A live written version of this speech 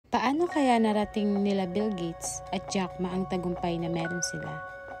Paano kaya narating nila Bill Gates at Jack Ma ang tagumpay na meron sila?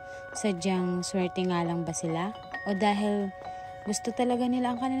 Sadyang swerte nga lang ba sila? O dahil gusto talaga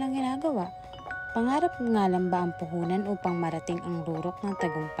nila ang kanilang ginagawa? Pangarap nga lang ba ang puhunan upang marating ang rurok ng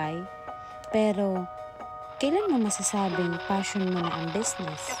tagumpay? Pero, kailan mo masasabing passion mo na ang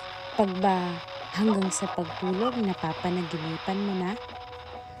business? Pag ba hanggang sa pagtulog napapanaginipan mo na?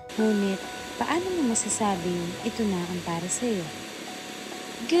 Ngunit, paano mo masasabing ito na ang para sa'yo?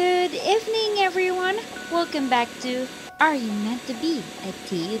 Good evening, everyone. Welcome back to Are You Meant to Be at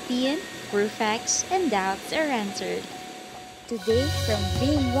TUP-Manila, where facts and doubts are answered. Today, from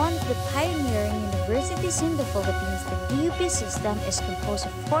being one of the pioneering universities in the Philippines, the TUP system is composed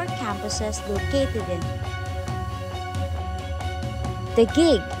of 4 campuses located in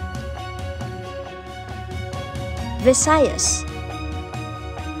Taguig, Visayas,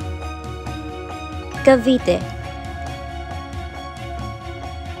 Cavite,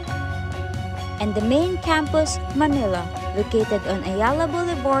 and the main campus, Manila, located on Ayala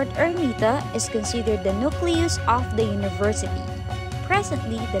Boulevard, Ermita, is considered the nucleus of the university.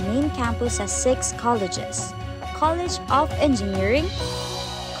 Presently, the main campus has 6 colleges: College of Engineering,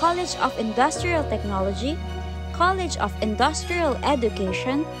 College of Industrial Technology, College of Industrial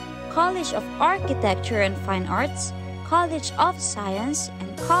Education, College of Architecture and Fine Arts, College of Science,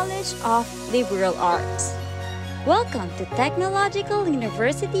 and College of Liberal Arts. Welcome to Technological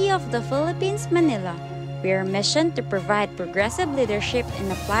University of the Philippines-Manila. We are mission to provide progressive leadership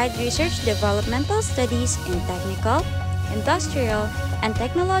in applied research developmental studies in technical, industrial, and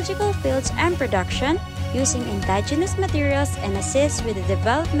technological fields and production using indigenous materials and assist with the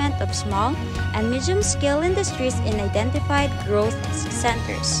development of small and medium-scale industries in identified growth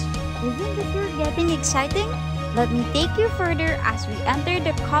centers. Isn't the tour getting exciting? Let me take you further as we enter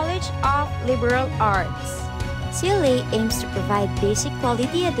the College of Liberal Arts. CLA aims to provide basic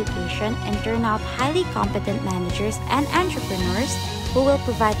quality education and turn out highly competent managers and entrepreneurs who will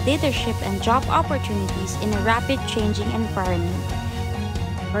provide leadership and job opportunities in a rapid changing environment.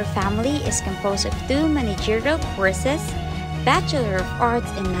 Our family is composed of 2 managerial courses, Bachelor of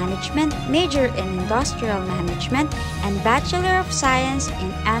Arts in Management, Major in Industrial Management, and Bachelor of Science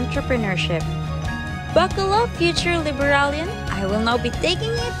in Entrepreneurship. Buckle up, future Liberalian! I will now be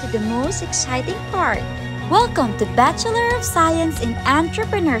taking you to the most exciting part. Welcome to Bachelor of Science in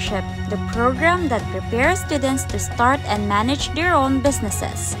Entrepreneurship, the program that prepares students to start and manage their own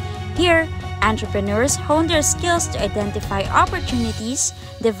businesses. Here, entrepreneurs hone their skills to identify opportunities,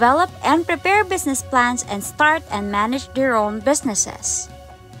 develop and prepare business plans, and start and manage their own businesses.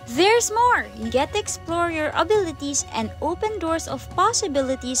 There's more! You get to explore your abilities and open doors of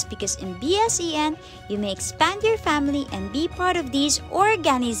possibilities because in BSEN, you may expand your family and be part of these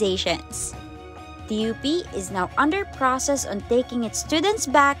organizations. TUP is now under process on taking its students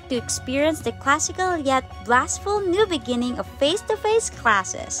back to experience the classical yet blissful new beginning of face-to-face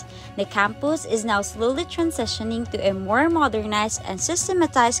classes. The campus is now slowly transitioning to a more modernized and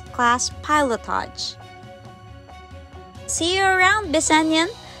systematized class pilotage. See you around, Bisanian!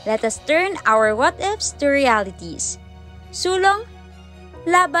 Let us turn our what-ifs to realities. Sulong,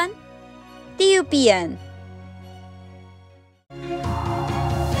 laban, TUP-Yan!